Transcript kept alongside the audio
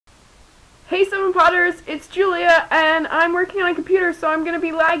Hey Seven Potters, it's Julia, and I'm working on a computer, so I'm gonna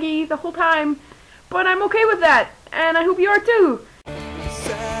be laggy the whole time. But I'm okay with that, and I hope you are too.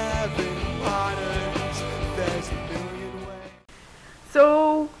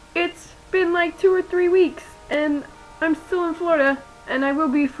 So, it's been like 2 or 3 weeks, and I'm still in Florida, and I will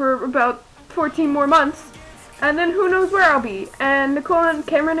be for about 14 more months. And then who knows where I'll be. And Nicole and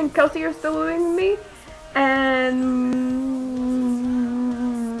Cameron and Kelsey are still living with me, and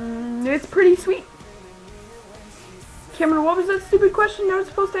it's pretty sweet. Cameron, what was that stupid question I was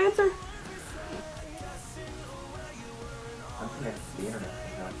supposed to answer? I'm connected to the internet.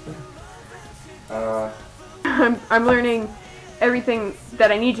 I'm learning everything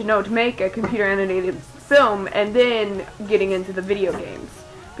that I need to know to make a computer animated film, and then getting into the video games,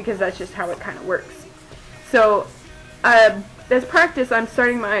 because that's just how it kind of works. So, as practice, I'm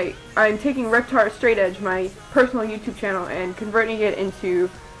taking Reptar Straight Edge, my personal YouTube channel, and converting it into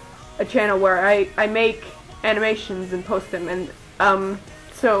a channel where I make animations and post them. And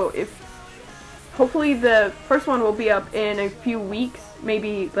so hopefully the first one will be up in a few weeks,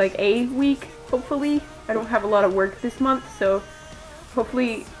 maybe like a week, hopefully. I don't have a lot of work this month, so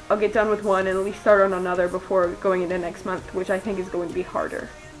hopefully I'll get done with one and at least start on another before going into next month, which I think is going to be harder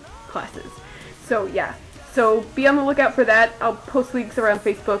classes. So yeah. So be on the lookout for that. I'll post links around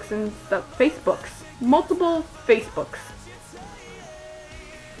Facebooks and stuff. Multiple Facebooks.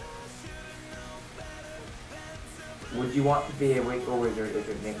 Would you want to be a witch or wizard if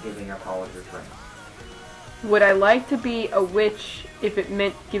it meant giving up all of your friends? Would I like to be a witch if it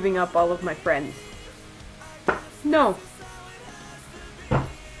meant giving up all of my friends? No.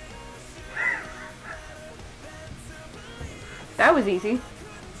 That was easy.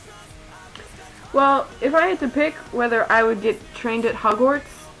 Well, if I had to pick whether I would get trained at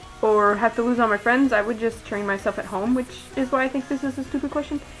Hogwarts or have to lose all my friends, I would just train myself at home, which is why I think this is a stupid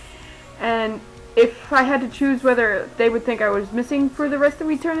question. And if I had to choose whether they would think I was missing for the rest of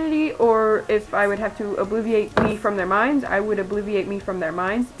eternity, or if I would have to obliviate me from their minds, I would obliviate me from their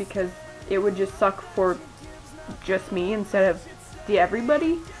minds, because it would just suck for just me instead of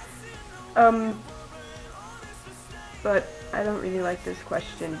everybody. But I don't really like this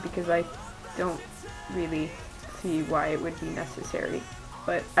question because I don't really see why it would be necessary.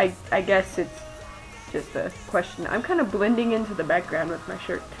 But I guess it's just a question. I'm kind of blending into the background with my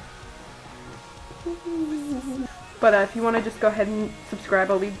shirt. But if you want to just go ahead and subscribe,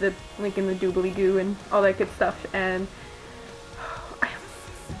 I'll leave the link in the doobly-doo and all that good stuff. And I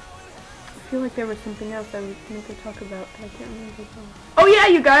feel like there was something else I was going to talk about, but I can't remember. Oh yeah,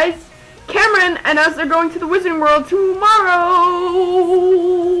 you guys! Cameron and us are going to the Wizarding World tomorrow!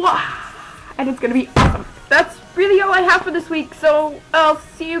 And it's going to be awesome. That's really all I have for this week, so I'll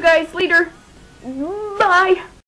see you guys later. Bye!